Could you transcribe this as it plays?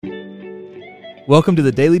Welcome to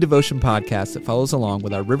the Daily Devotion Podcast that follows along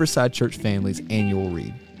with our Riverside Church family's annual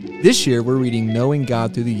read. This year, we're reading Knowing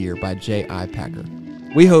God Through the Year by J.I. Packer.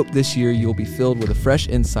 We hope this year you'll be filled with a fresh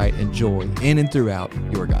insight and joy in and throughout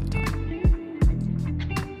your God time.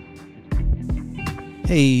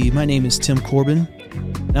 Hey, my name is Tim Corbin,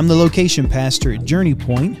 and I'm the location pastor at Journey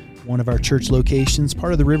Point, one of our church locations,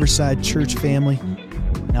 part of the Riverside Church family,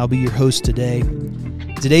 and I'll be your host today.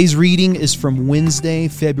 Today's reading is from Wednesday,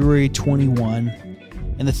 February 21,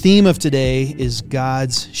 and the theme of today is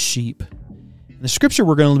God's sheep. And the scripture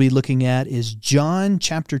we're going to be looking at is John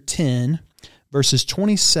chapter 10, verses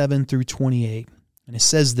 27 through 28, and it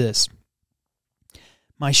says this: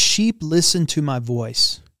 "My sheep listen to my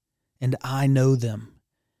voice, and I know them,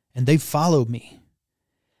 and they follow me.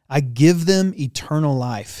 I give them eternal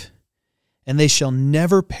life, and they shall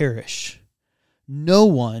never perish. No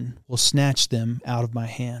one will snatch them out of my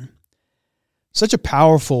hand." Such a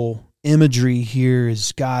powerful imagery here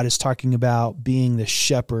as God is talking about being the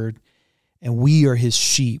shepherd, and we are his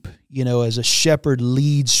sheep. You know, as a shepherd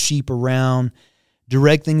leads sheep around,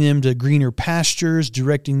 directing them to greener pastures,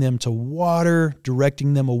 directing them to water,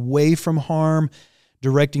 directing them away from harm,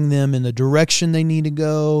 directing them in the direction they need to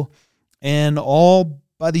go, and all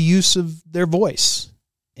by the use of their voice.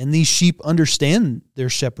 And these sheep understand their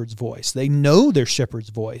shepherd's voice. They know their shepherd's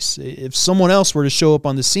voice. If someone else were to show up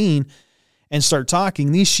on the scene and start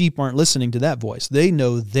talking, these sheep aren't listening to that voice. They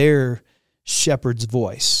know their shepherd's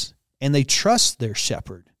voice, and they trust their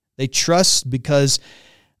shepherd. They trust because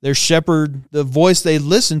their shepherd, the voice they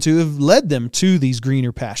listen to, have led them to these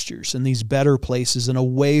greener pastures and these better places and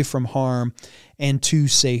away from harm and to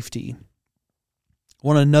safety.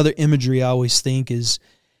 Another imagery I always think is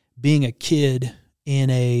being a kid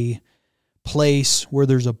in a place where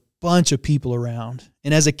there's a bunch of people around.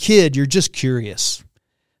 And as a kid, you're just curious.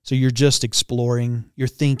 So you're just exploring, you're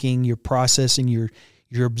thinking, you're processing, you're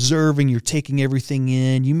observing, you're taking everything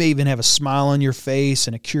in. You may even have a smile on your face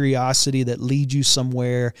and a curiosity that leads you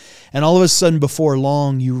somewhere. And all of a sudden, before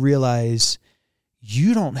long, you realize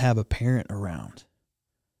you don't have a parent around.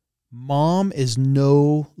 Mom is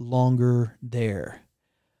no longer there.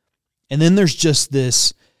 And then there's just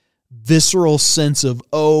this visceral sense of,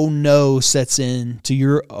 oh no, sets in to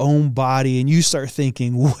your own body, and you start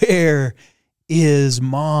thinking, where is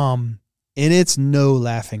mom? And it's no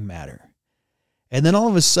laughing matter. And then all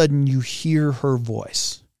of a sudden you hear her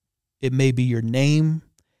voice. It may be your name,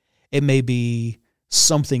 it may be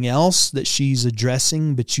something else that she's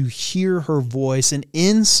addressing, but you hear her voice, and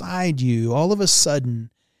inside you, all of a sudden,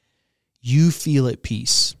 you feel at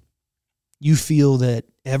peace. You feel that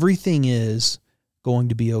everything is going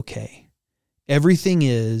to be okay. Everything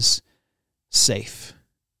is safe.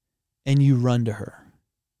 And you run to her.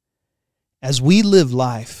 As we live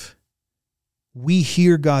life, we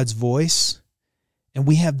hear God's voice, and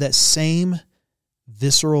we have that same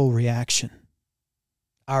visceral reaction.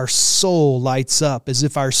 Our soul lights up as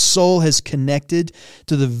if our soul has connected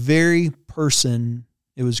to the very person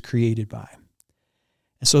it was created by.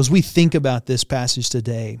 And so as we think about this passage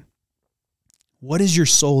today, what is your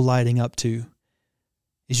soul lighting up to?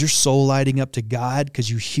 Is your soul lighting up to God because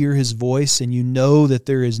you hear his voice and you know that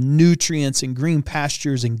there is nutrients and green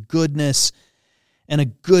pastures and goodness and a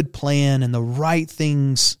good plan and the right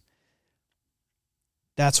things?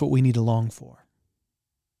 That's what we need to long for.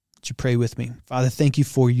 Would you pray with me? Father, thank you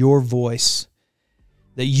for your voice,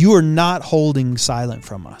 that you are not holding silent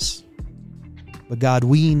from us. But God,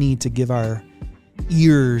 we need to give our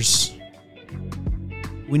ears,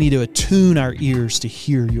 we need to attune our ears to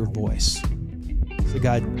hear your voice. So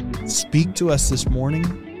God, speak to us this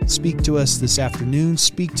morning, speak to us this afternoon,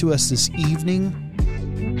 speak to us this evening.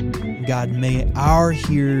 God, may our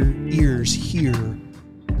ears hear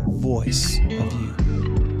the voice of you.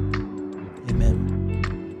 Amen.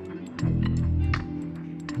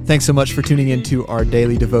 Thanks so much for tuning into our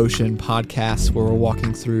Daily Devotion podcast, where we're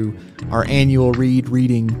walking through our annual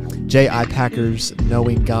reading J.I. Packer's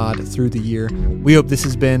Knowing God Through the Year. We hope this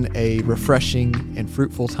has been a refreshing and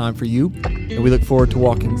fruitful time for you, and we look forward to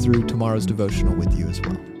walking through tomorrow's devotional with you as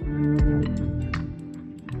well.